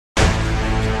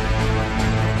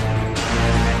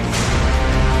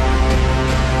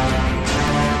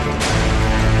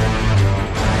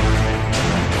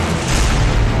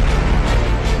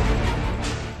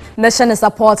Mission is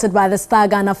supported by the Star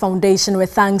Ghana Foundation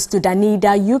with thanks to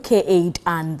Danida, UK Aid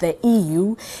and the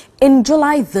EU. In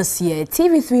July this year,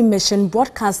 TV3 Mission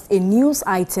broadcast a news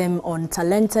item on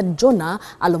talented Jonah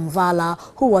Alumvala,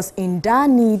 who was in dire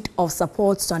need of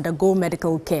support to undergo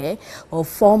medical care. Well,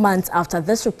 4 months after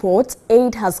this report,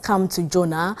 aid has come to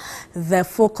Jonah, the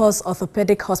Focus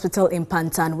Orthopedic Hospital in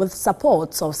Pantan, with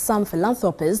support of some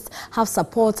philanthropists, have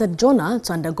supported Jonah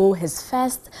to undergo his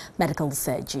first medical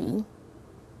surgery.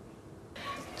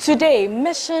 Today,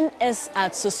 Mission is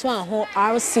at Suswanho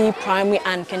RC Primary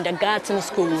and Kindergarten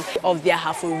School of the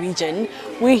Ahafo region.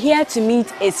 We're here to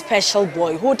meet a special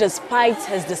boy who, despite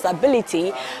his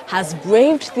disability, has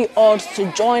braved the odds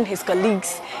to join his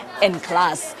colleagues in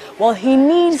class. Well, he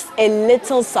needs a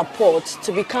little support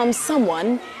to become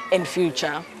someone in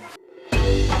future.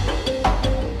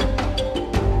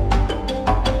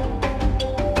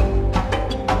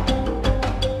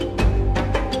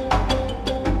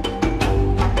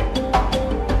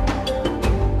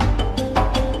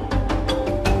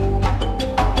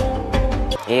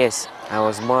 Yes, I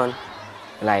was born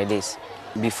like this.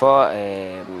 Before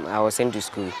I was sent to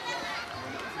school,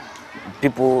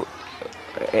 people,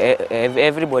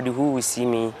 everybody who will see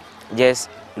me just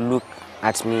look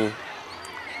at me.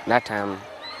 That time,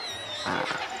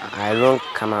 I don't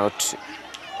come out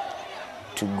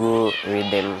to go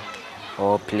with them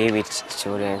or play with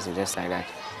children, just like that.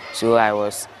 So I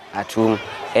was at home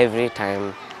every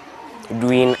time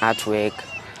doing artwork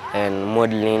and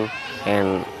modeling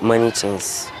and many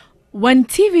things. When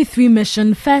TV3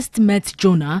 Mission first met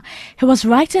Jonah, he was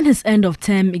writing his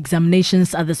end-of-term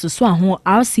examinations at the Suswanho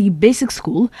RC Basic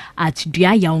School at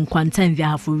Duayaunkwanta in the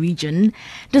Ahafo region.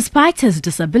 Despite his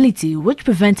disability, which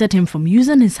prevented him from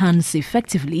using his hands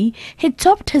effectively, he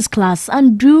topped his class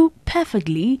and drew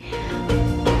perfectly.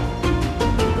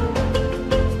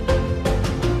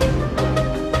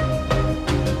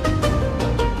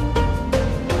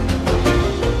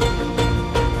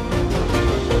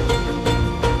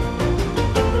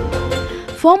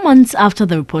 4 months after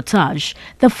the reportage,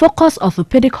 the Focus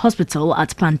Orthopedic Hospital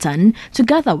at Pantan,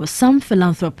 together with some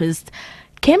philanthropists,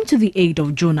 came to the aid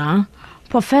of Jonah.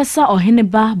 Professor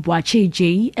Oheneba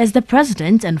Boache is the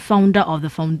president and founder of the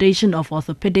Foundation of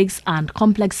Orthopedics and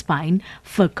Complex Spine,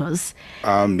 FOCUS.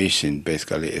 Our mission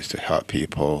basically is to help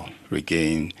people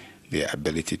regain their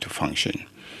ability to function.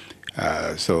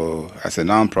 So as a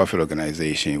non-profit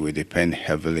organization, we depend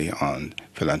heavily on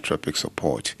philanthropic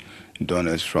support,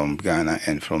 donors from Ghana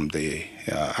and from the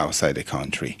outside the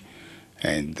country.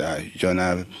 And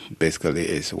Jonah basically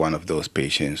is one of those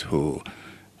patients who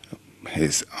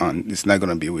is not going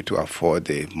to be able to afford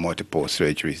the multiple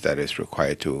surgeries that is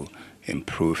required to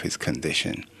improve his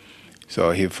condition.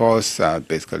 So he falls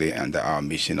basically under our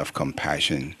mission of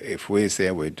compassion. If we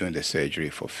say we're doing the surgery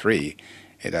for free,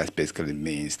 it basically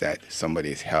means that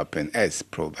somebody is helping us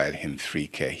provide him free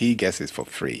care. He gets it for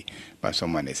free, but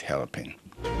someone is helping.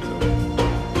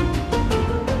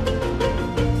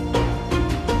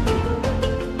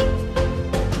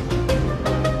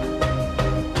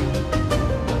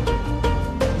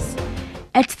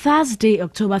 It's Thursday,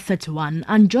 October 31,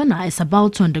 and Jonah is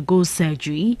about to undergo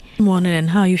surgery. Good morning, and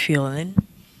how are you feeling?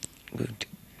 Good.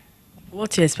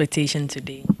 What's your expectation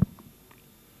today?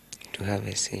 To have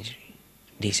a surgery.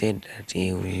 They said that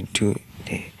he will do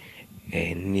the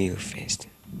nail first.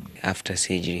 After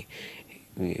surgery,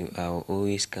 I'll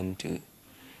always come to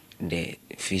the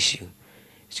physio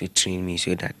to train me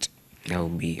so that I'll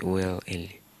be well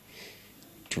early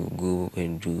to go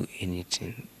and do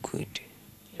anything good.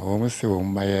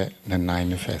 The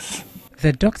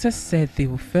doctors said they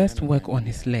will first work on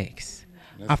his legs.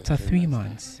 After 3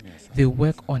 months, they'll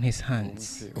work on his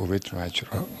hands.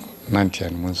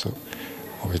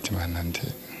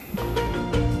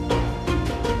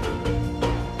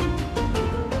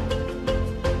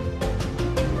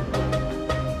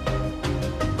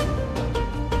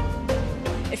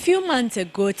 A few months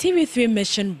ago, TV3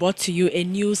 Mission brought to you a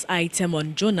news item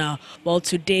on Jonah. Well,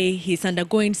 today he's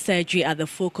undergoing surgery at the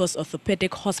Focus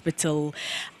Orthopedic Hospital,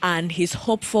 and he's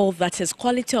hopeful that his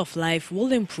quality of life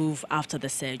will improve after the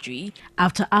surgery.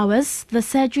 After hours, the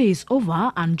surgery is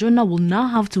over, and Jonah will now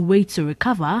have to wait to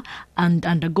recover and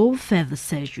undergo further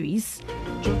surgeries.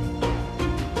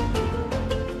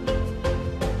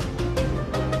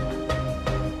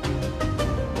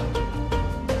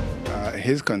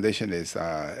 His condition is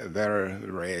a very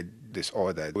rare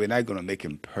disorder. We're not going to make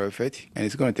him perfect, and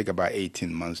it's going to take about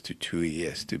 18 months to 2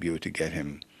 years to be able to get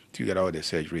all the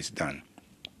surgeries done.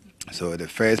 So the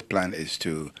first plan is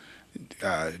to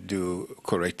do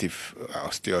corrective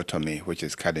osteotomy, which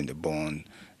is cutting the bone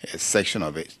a section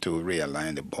of it to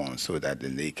realign the bone so that the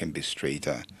leg can be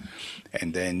straighter.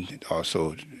 And then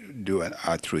also do an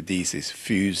arthrodesis,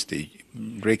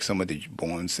 break some of the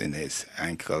bones in his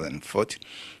ankle and foot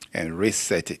and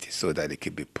reset it so that it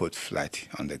could be put flat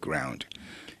on the ground.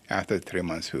 After 3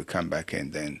 months, we'll come back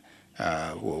and then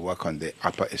we'll work on the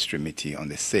upper extremity on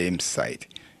the same side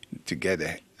to get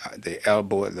the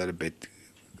elbow a little bit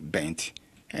bent,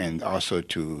 and also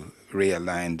to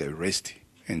realign the wrist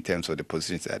in terms of the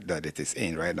position that it is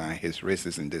in. Right now, his wrist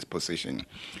is in this position.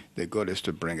 The goal is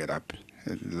to bring it up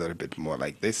a little bit more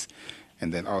like this,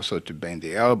 and then also to bend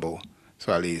the elbow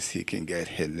so at least he can get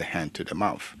the hand to the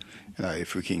mouth.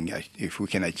 If we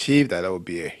can achieve that, that would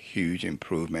be a huge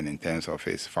improvement in terms of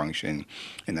his function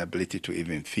and ability to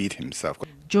even feed himself.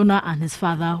 Jonah and his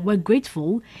father were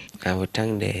grateful. I would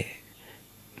thank the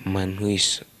man who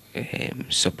is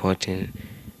supporting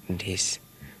this,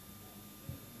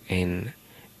 and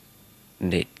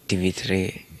the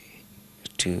TV3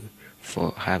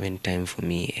 for having time for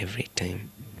me every time,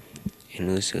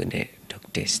 and also the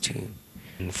doctors too.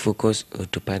 And Focus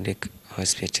Orthopedic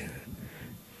Hospital,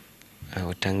 I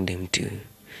will thank them too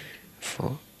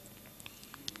for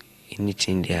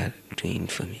anything they are doing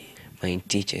for me. My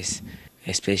teachers,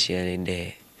 especially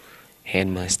the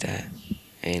headmaster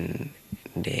and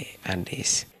the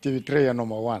others. TV3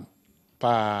 number 1.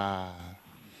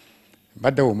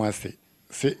 Bada umasi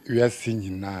se we are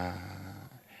singing na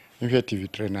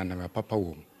TV3 na papa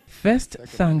wom. First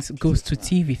thanks goes to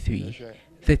TV3,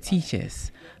 the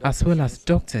teachers, as well as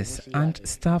doctors and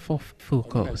staff of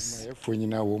Focus.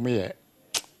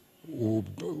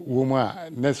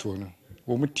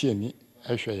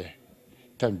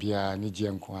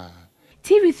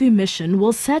 TV3 Mission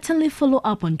will certainly follow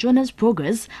up on Jonah's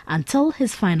progress until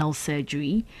his final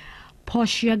surgery.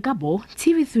 Portia Gabo,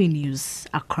 TV3 News,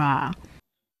 Accra.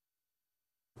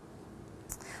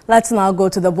 Let's now go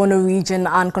to the Bono region,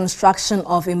 and construction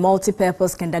of a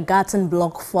multi-purpose kindergarten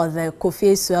block for the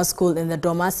Kofi Asua School in the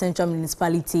Doma Central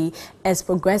Municipality is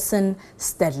progressing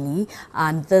steadily,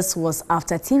 and this was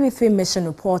after TV3 Mission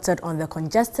reported on the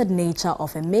congested nature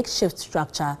of a makeshift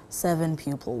structure serving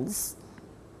pupils.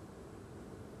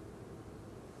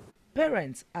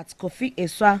 Parents at Kofi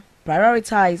Asua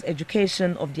prioritized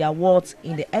education of their wards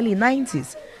in the early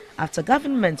 90s after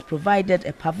government provided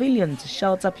a pavilion to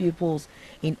shelter pupils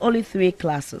in only 3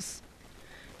 classes.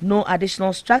 No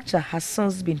additional structure has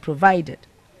since been provided.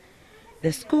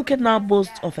 The school can now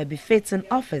boast of a befitting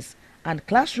office and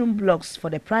classroom blocks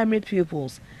for the primary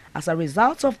pupils as a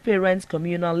result of parents'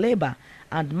 communal labor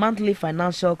and monthly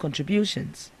financial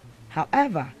contributions.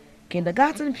 However,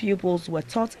 kindergarten pupils were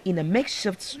taught in a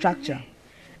makeshift structure,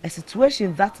 a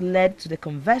situation that led to the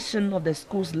conversion of the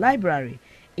school's library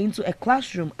into a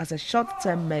classroom as a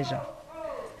short-term measure.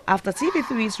 After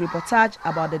TV3's reportage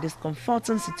about the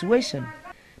discomforting situation,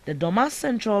 the Doma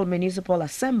Central Municipal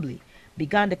Assembly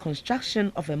began the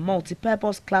construction of a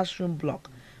multi-purpose classroom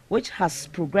block, which has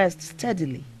progressed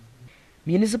steadily.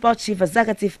 Municipal Chief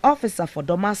Executive Officer for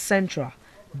Doma Central,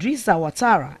 Drisa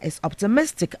Watara, is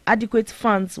optimistic adequate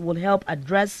funds will help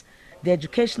address the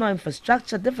educational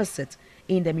infrastructure deficit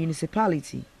in the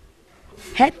municipality.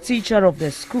 Head teacher of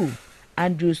the school,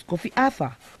 Andrews Kofi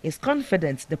Arthur, is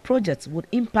confident the project would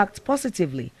impact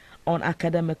positively on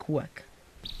academic work.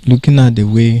 Looking at the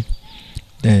way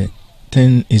the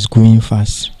thing is going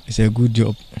fast, it's a good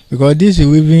job, because this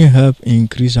will even help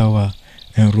increase our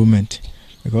enrollment.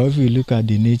 Because if you look at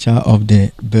the nature of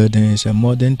the building, it's a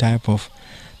modern type of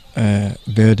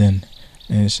building.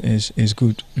 It's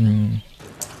good.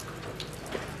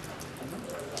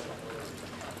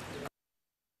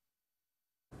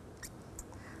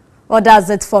 Well, that's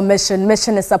it for Mission.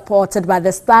 Mission is supported by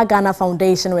the Star Ghana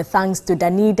Foundation with thanks to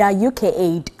Danida, UK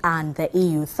Aid and the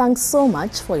EU. Thanks so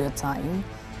much for your time.